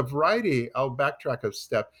 and the variety. I'll backtrack a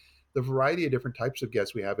step. The variety of different types of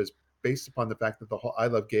guests we have is based upon the fact that the whole "I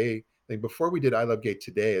Love Gay" thing. Before we did "I Love Gay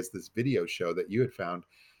Today" as this video show that you had found,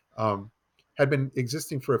 um, had been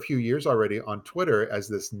existing for a few years already on Twitter as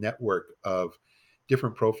this network of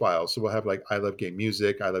different profiles. So we'll have like "I Love Gay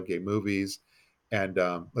Music," "I Love Gay Movies," and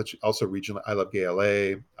let's also regional "I Love Gay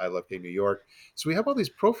LA," "I Love Gay New York." So we have all these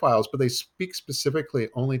profiles, but they speak specifically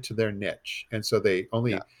only to their niche. And so they Yeah,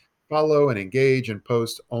 only follow and engage and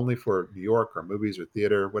post only for New York or movies or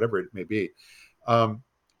theater, whatever it may be. Um,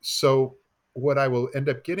 so what I will end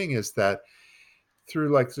up getting is that through,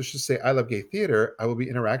 like, let's just say "I Love Gay Theater," I will be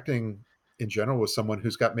interacting in general with someone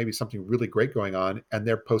who's got maybe something really great going on, and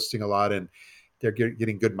they're posting a lot, and they're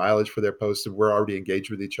getting good mileage for their posts, and we're already engaged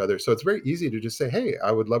with each other. So it's very easy to just say, "Hey,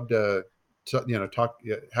 I would love to talk,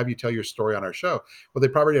 have you tell your story on our show." Well, they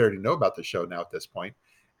probably already know about the show now at this point,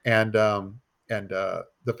 and the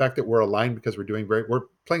fact that we're aligned because we're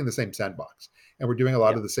playing the same sandbox, and we're doing a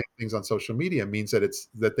lot yeah. of the same things on social media, means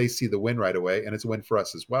that they see the win right away, and it's a win for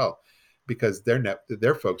us as well, because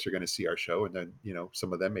their folks are going to see our show, and then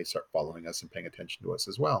some of them may start following us and paying attention to us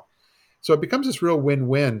as well. So it becomes this real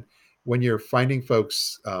win-win. when you're finding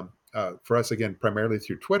folks, for us again, primarily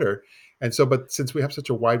through Twitter. And so, but since we have such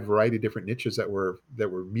a wide variety of different niches that we're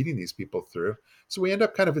meeting these people through, so we end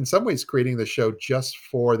up kind of in some ways creating the show just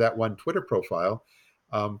for that one Twitter profile.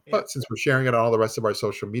 Yeah. But since we're sharing it on all the rest of our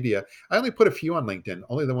social media, I only put a few on LinkedIn,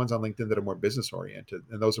 only the ones on LinkedIn that are more business oriented,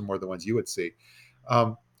 and those are more the ones you would see.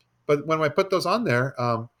 Um, but when I put those on there,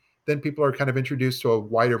 then people are kind of introduced to a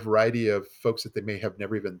wider variety of folks that they may have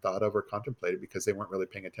never even thought of or contemplated because they weren't really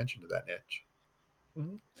paying attention to that niche.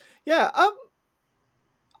 Mhm. Yeah.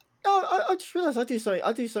 No, I just realized I do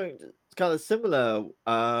something kind of similar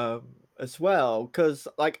as well, because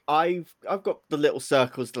like I've got the little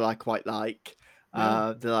circles that I quite like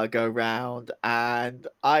Yeah, that I go around, and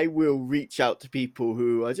I will reach out to people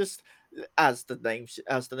who are just, as the name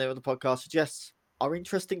of the podcast suggests, are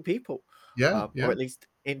interesting people, yeah, yeah, or at least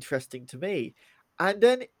interesting to me. And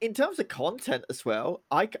then in terms of content as well,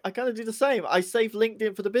 I kind of do the same. I save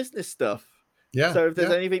LinkedIn for the business stuff. yeah, So if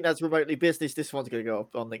there's yeah, anything that's remotely business, this one's going to go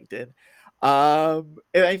up on LinkedIn.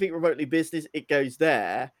 If anything remotely business, it goes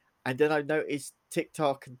there. And then I noticed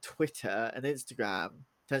TikTok and Twitter and Instagram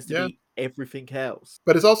tends to yeah. be everything else.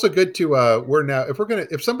 But it's also good to we're now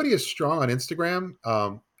if somebody is strong on Instagram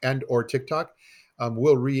and or TikTok,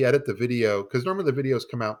 we'll re-edit the video because normally the videos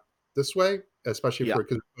come out this way, especially Yeah, for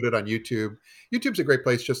because we put it on YouTube. YouTube's a great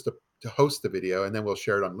place just to host the video, and then we'll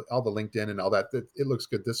share it on all the LinkedIn and all that. It looks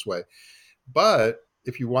good this way. But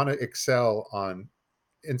if you want to excel on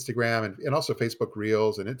Instagram and also Facebook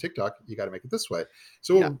Reels and in TikTok, you got to make it this way.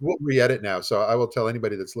 So yeah, we'll re-edit now. So I will tell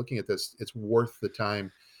anybody that's looking at this, it's worth the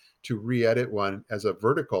time to re-edit one as a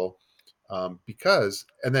vertical because,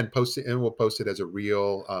 and then post it, and we'll post it as a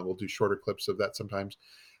reel. We'll do shorter clips of that sometimes,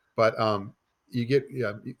 but you get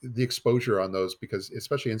the exposure on those because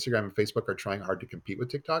especially Instagram and Facebook are trying hard to compete with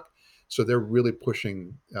TikTok, so they're really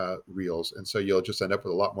pushing reels, and so you'll just end up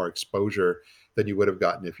with a lot more exposure than you would have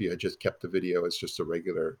gotten if you had just kept the video as just a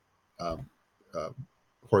regular um, uh,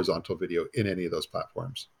 horizontal video in any of those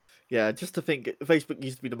platforms. yeah. Just to think, Facebook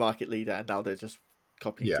used to be the market leader, and now they're just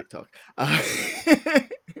copying Yeah. TikTok.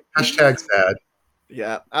 Hashtag sad.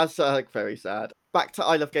 Yeah, that's like very sad. Back to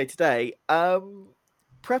I Love Gay today.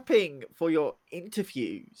 Prepping for your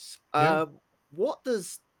interviews. Yeah. What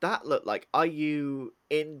does that look like? Are you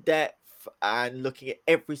in depth and looking at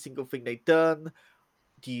every single thing they've done?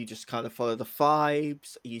 Do you just kind of follow the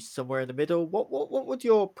vibes? Are you somewhere in the middle? What would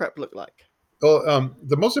your prep look like? Well,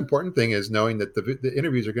 the most important thing is knowing that the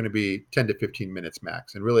interviews are going to be 10 to 15 minutes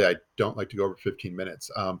max. And really, I don't like to go over 15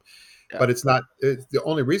 minutes. Yeah, But it's not, the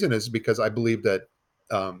only reason is because I believe that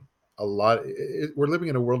um, we're living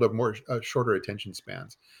in a world of more shorter attention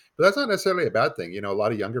spans. But that's not necessarily a bad thing. You know, a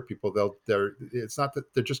lot of younger people, it's not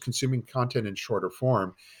that they're just consuming content in shorter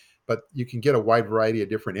form, but you can get a wide variety of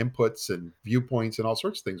different inputs and viewpoints and all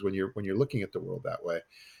sorts of things when you're looking at the world that way.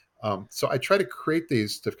 So I try to create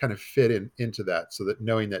these to kind of fit into that so that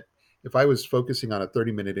knowing that if I was focusing on a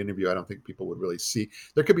 30-minute interview, I don't think people would really see.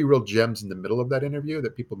 There could be real gems in the middle of that interview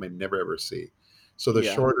that people may never ever see. So the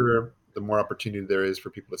yeah, shorter, the more opportunity there is for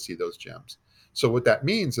people to see those gems. So what that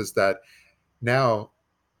means is that now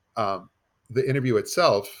um, the interview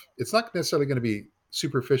itself, it's not necessarily going to be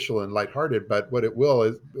superficial and lighthearted, but what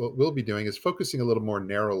we'll be doing is focusing a little more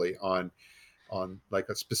narrowly on like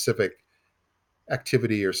a specific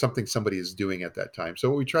activity or something somebody is doing at that time. So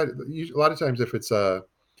what we try to a lot of times if it's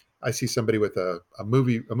I see somebody with a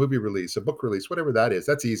movie release, a book release, whatever that is,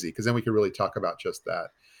 that's easy because then we can really talk about just that.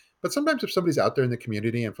 But sometimes if somebody's out there in the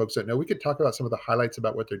community and folks don't know, we could talk about some of the highlights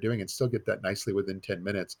about what they're doing and still get that nicely within 10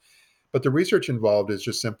 minutes. But the research involved is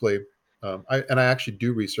just simply, I actually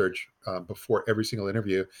do research before every single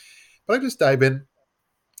interview, but I just dive in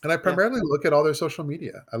and I yeah, primarily look at all their social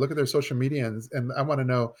media. I look at their social media and I want to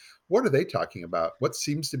know what are they talking about? What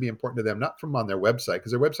seems to be important to them, not from on their website,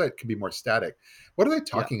 because their website can be more static. What are they yeah,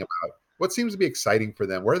 talking about? What seems to be exciting for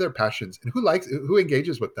them? Where are their passions? And who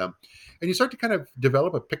engages with them? And you start to kind of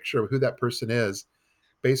develop a picture of who that person is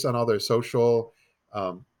based on all their social.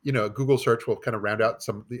 Google search will kind of round out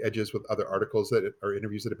some of the edges with other articles that are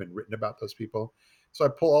interviews that have been written about those people. So I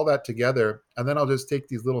pull all that together, and then I'll just take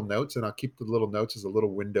these little notes, and I'll keep the little notes as a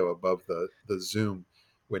little window above the Zoom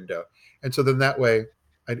window. And so then that way,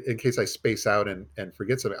 in case I space out and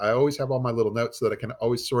forget something, I always have all my little notes so that I can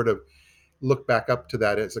always sort of look back up to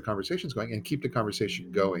that as the conversation's going and keep the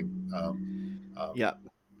conversation going. yeah,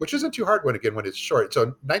 Which isn't too hard when it's short.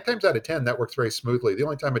 So 9 times out of 10, that works very smoothly. The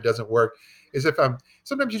only time it doesn't work is if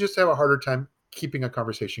sometimes you just have a harder time keeping a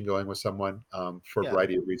conversation going with someone for a yeah.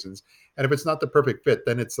 variety of reasons. And if it's not the perfect fit,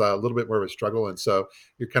 then it's a little bit more of a struggle. And so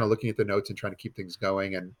you're kind of looking at the notes and trying to keep things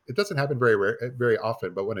going. And it doesn't happen very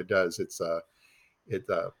often, but when it does, it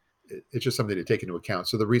it's just something to take into account.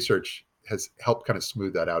 So the research has helped kind of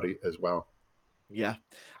smooth that out as well. Yeah.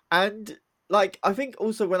 And like I think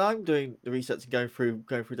also when I'm doing the research and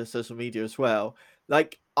going through the social media as well,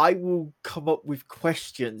 like I will come up with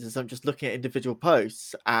questions as I'm just looking at individual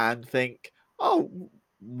posts and think, "Oh,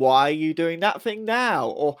 why are you doing that thing now?"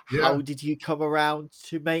 Or Yeah, "How did you come around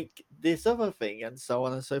to make this other thing?" and so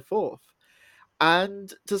on and so forth.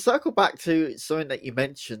 And to circle back to something that you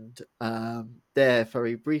mentioned there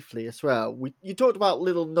very briefly as well, you talked about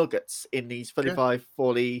little nuggets in these yeah,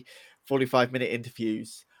 45 minute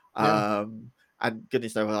interviews. yeah, Um, and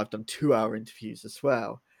goodness knows, I've done 2 hour interviews as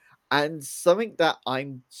well. And something that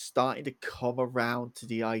I'm starting to come around to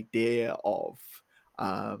the idea of,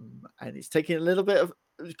 and it's taking a little bit of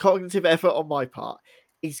cognitive effort on my part,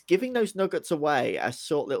 is giving those nuggets away as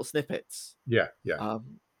short little snippets, yeah, yeah.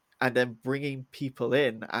 um, and then bringing people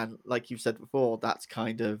in. And like you said before, that's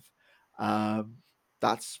kind of um,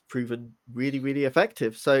 that's proven really, really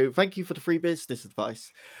effective. So thank you for the free business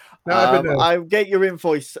advice. No, I've been I'll get your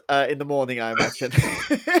invoice in the morning, I imagine.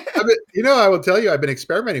 I will tell you, I've been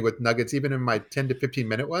experimenting with nuggets, even in my 10 to 15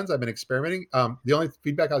 minute ones. I've been experimenting. The only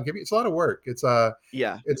feedback I'll give you, it's a lot of work.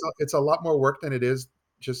 Yeah, It's a lot more work than it is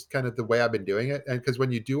just kind of the way I've been doing it. And because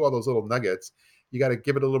when you do all those little nuggets, you got to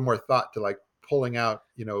give it a little more thought to like pulling out,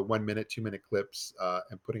 1 minute, 2 minute clips,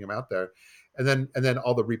 and putting them out there. And then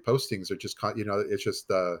all the repostings are just, it's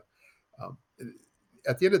just, um,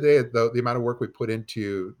 at the end of the day, the amount of work we put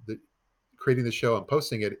into creating the show and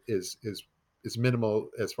posting it is minimal.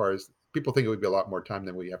 As far as people think, it would be a lot more time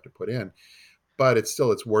than we have to put in, but it's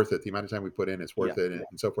worth it. The amount of time we put in, it's yeah, worth it,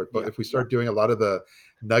 and so forth. But yeah, if we start doing a lot of the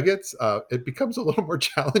nuggets, it becomes a little more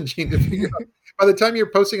challenging to figure out. By the time you're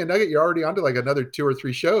posting a nugget, you're already onto like another 2 or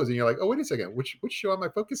 3 shows, and you're like, oh, wait a second, which show am I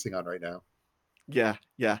focusing on right now? yeah,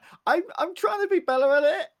 yeah. I'm trying to be better at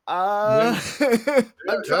it. Yeah, I'm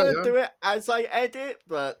yeah, trying to yeah, do it as I edit,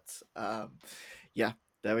 but yeah,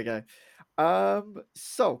 there we go.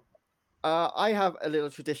 So I have a little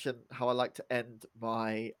tradition how I like to end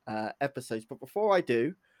my episodes, but before I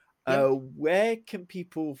do, yeah, where can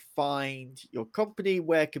people find your company?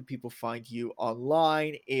 Where can people find you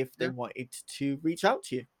online if they yeah. wanted to reach out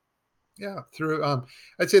to you? Yeah, through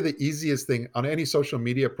I'd say the easiest thing on any social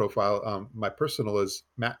media profile, my personal is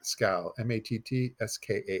Matt Scal,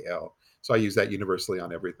 Mattskal. So I use that universally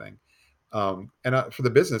on everything. And for the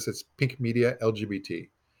business, it's Pink Media LGBT.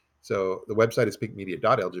 So the website is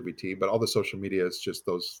pinkmedia.lgbt, but all the social media is just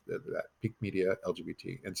that Pink Media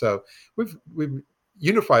LGBT. And so we've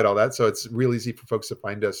unified all that, so it's real easy for folks to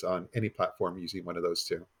find us on any platform using one of those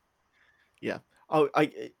two. Yeah. Oh,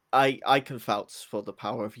 I can vouch for the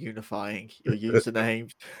power of unifying your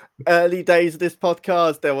usernames. Early days of this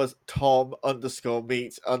podcast, there was Tom underscore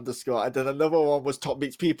meets underscore, and then another one was Tom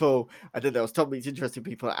meets people, and then there was Tom meets interesting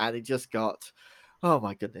people, and it just got, oh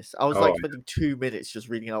my goodness. I was Oh, like spending 2 minutes just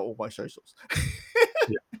reading out all my socials.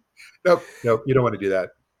 yeah. Nope, nope, you don't want to do that.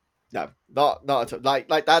 No, not at all.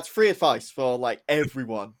 Like that's free advice for like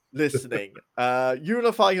everyone listening.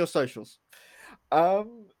 Unify your socials.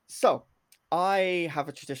 So I have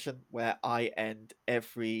a tradition where I end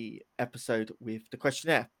every episode with the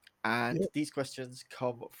questionnaire, and Yeah, these questions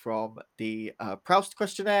come from the Proust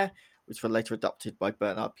questionnaire, which were later adopted by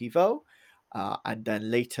Bernard Pivot. And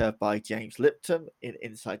then later by James Lipton in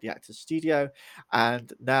Inside the Actors Studio.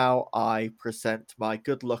 And now I present my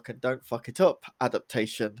Good Luck and Don't Fuck It Up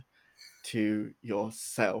adaptation to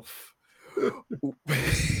yourself.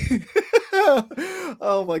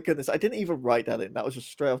 Oh my goodness. I didn't even write that in. That was just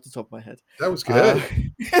straight off the top of my head. that was Uh,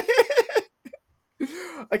 good.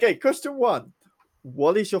 okay, question one.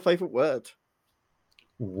 What is your favorite word?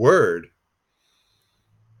 Word.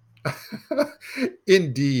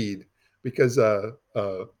 Indeed, because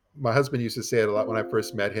my husband used to say it a lot when I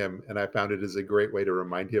first met him, and I found it as a great way to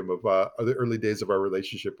remind him of the early days of our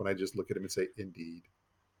relationship when I just look at him and say, "Indeed."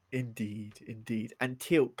 Indeed, indeed. And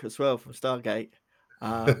Teal'c as well from Stargate.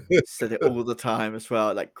 Said it all the time as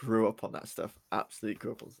well. Like grew up on that stuff. Absolutely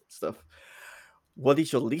grew up on that stuff. What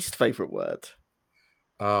is your least favorite word?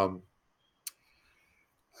 um,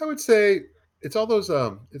 I would say it's all those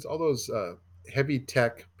heavy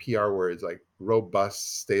tech PR words like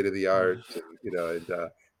robust, state of the art, and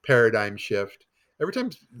paradigm shift. Every time,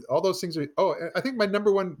 all those things are. Oh, I think my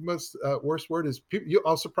number one most worst word is.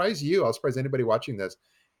 I'll surprise you. I'll surprise anybody watching this.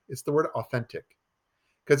 It's the word authentic,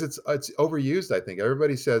 because it's overused. I think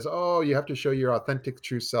everybody says, "Oh, you have to show your authentic,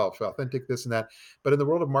 true self, authentic this and that." But in the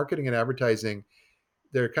world of marketing and advertising,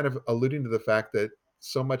 they're kind of alluding to the fact that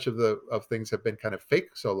so much of things have been kind of fake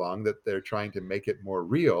so long that they're trying to make it more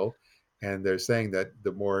real, and they're saying that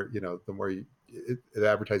the more the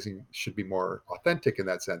advertising should be more authentic in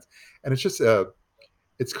that sense. And it's just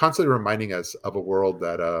it's constantly reminding us of a world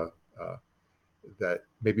uh, that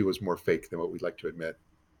maybe was more fake than what we'd like to admit.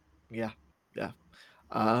 Yeah. Yeah.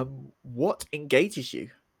 What engages you?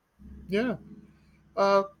 Yeah,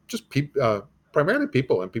 just primarily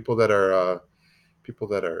people, and people that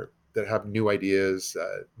have new ideas,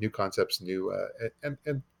 new concepts, new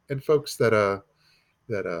and folks that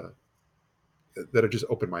that are just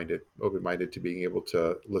open minded to being able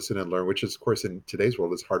to listen and learn, which is, of course, in today's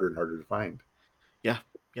world is harder and harder to find. Yeah.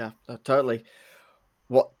 Yeah. Totally.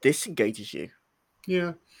 What disengages you?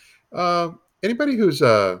 Yeah. Anybody who's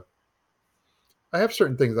I have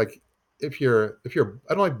certain things like if you're I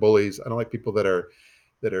don't like bullies. I don't like people that are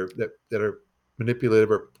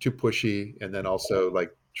manipulative or too pushy, and then also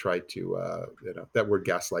like try to that word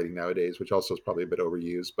gaslighting nowadays, which also is probably a bit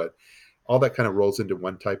overused, but all that kind of rolls into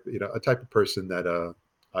one type, a type of person that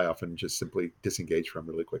I often just simply disengage from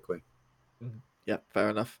really quickly. Mhm. Yeah. Fair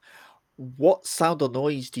enough. What sound or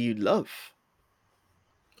noise do you love?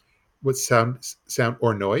 What sound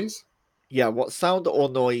or noise? Yeah. What sound or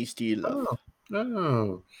noise do you Oh, love?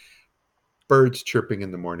 oh, birds chirping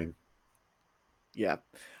in the morning. Yeah.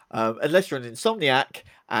 Unless you're an insomniac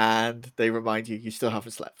and they remind you you still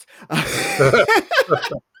haven't slept. I'm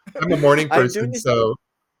a morning I'm doing person, this. so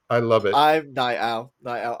I love it. I'm night owl.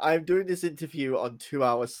 Night owl. I'm doing this interview on 2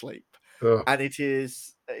 hours sleep, Ugh, and it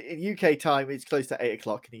is in UK time. It's close to 8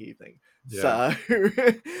 o'clock in the evening. yeah. So,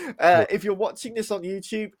 Ugh. if you're watching this on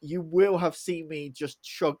YouTube, you will have seen me just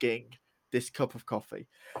chugging this cup of coffee.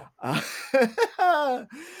 Uh,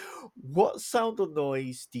 what sound or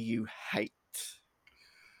noise do you hate?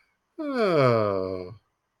 Oh,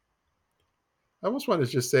 I almost want to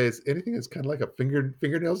just say it's anything that's kind of like a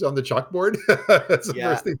fingernails on the chalkboard. That's the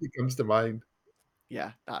Yeah, first thing that comes to mind.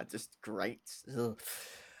 yeah, just great. Ugh.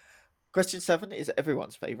 Question 7 is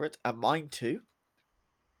everyone's favorite, and mine too.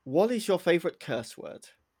 What is your favorite curse word?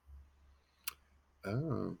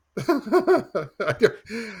 Oh.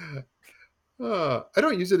 I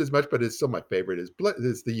don't use it as much, but it's still my favorite. Is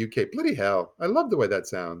the UK bloody hell? I love the way that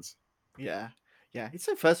sounds. Yeah, yeah, it's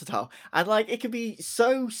so versatile, and like it can be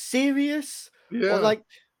so serious or Yeah, like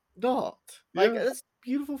not. Like yeah. that's the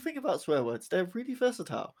beautiful thing about swear words; they're really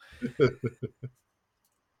versatile.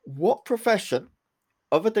 What profession,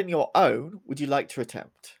 other than your own, would you like to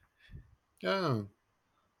attempt? Oh,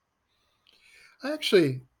 I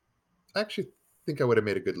actually think I would have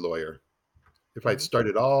made a good lawyer if I'd Mhm.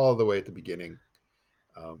 started all the way at the beginning.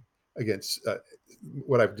 Um, again,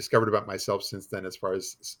 what I've discovered about myself since then, as far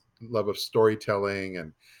as love of storytelling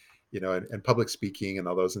and and public speaking and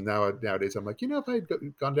all those, and nowadays I'm like, if I'd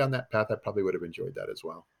gone down that path, I probably would have enjoyed that as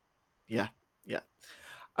well. Yeah, yeah.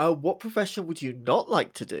 What profession would you not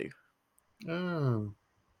like to do? Oh,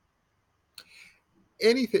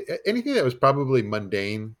 anything that was probably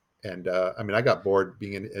mundane. And I mean, I got bored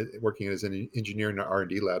working as an engineer in an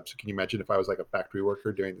R&D lab. So can you imagine if I was like a factory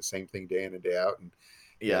worker doing the same thing day in and day out? And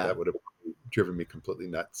yeah, Yeah, that would have driven me completely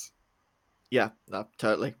nuts. yeah, no,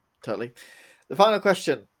 totally, totally. The final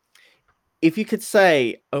question: if you could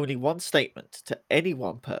say only one statement to any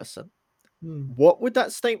one person, Hmm. what would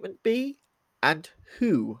that statement be, and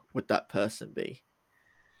who would that person be?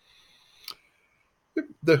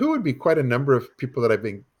 The who would be quite a number of people that I've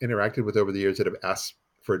been interacted with over the years that have asked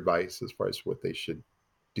for advice as far as what they should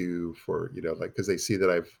do for, like, because they see that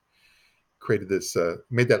I've created this,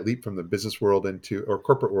 made that leap from the business world into or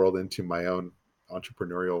corporate world into my own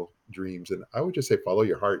entrepreneurial dreams. And I would just say follow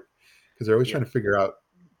your heart, because they're always Yeah. trying to figure out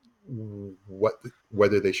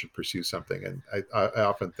whether they should pursue something. And I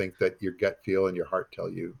often think that your gut feel and your heart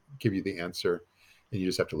give you the answer, and you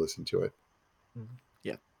just have to listen to it. Mhm.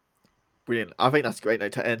 Yeah. Brilliant. I think that's a great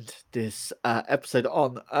note to end this episode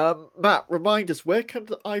on. Matt, remind us, where can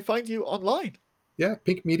I find you online? Yeah,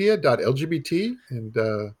 pinkmedia.lgbt and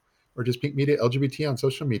or just Pink Media LGBT on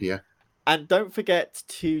social media. And don't forget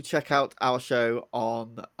to check out our show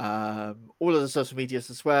on all of the social medias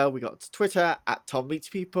as well. We got Twitter at Tom Meets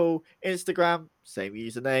People, Instagram, same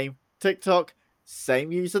username, TikTok,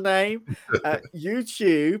 same username.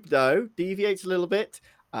 YouTube, though, deviates a little bit.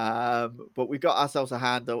 But we've got ourselves a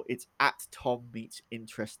handle. It's at Tom Meets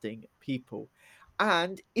Interesting People.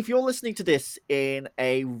 And if you're listening to this in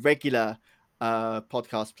a regular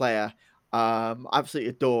podcast player, absolutely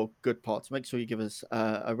adore Good Pods. Make sure you give us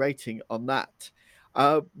a rating on that.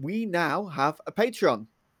 We now have a Patreon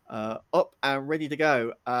up and ready to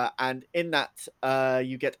go. And in that,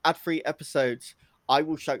 you get ad-free episodes. I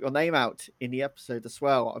will shout your name out in the episode as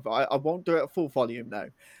well. I won't do it at full volume though.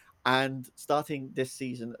 And starting this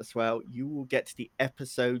season as well, you will get the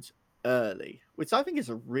episodes early, which I think is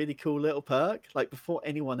a really cool little perk. Like before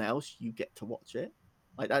anyone else, you get to watch it.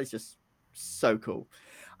 Like that is just so cool.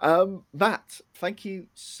 Matt, thank you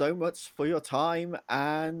so much for your time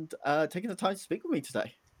and taking the time to speak with me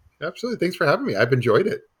today. Absolutely. Thanks for having me. I've enjoyed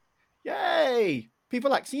it. Yay!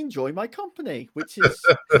 People actually enjoy my company, which is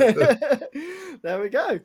there we go.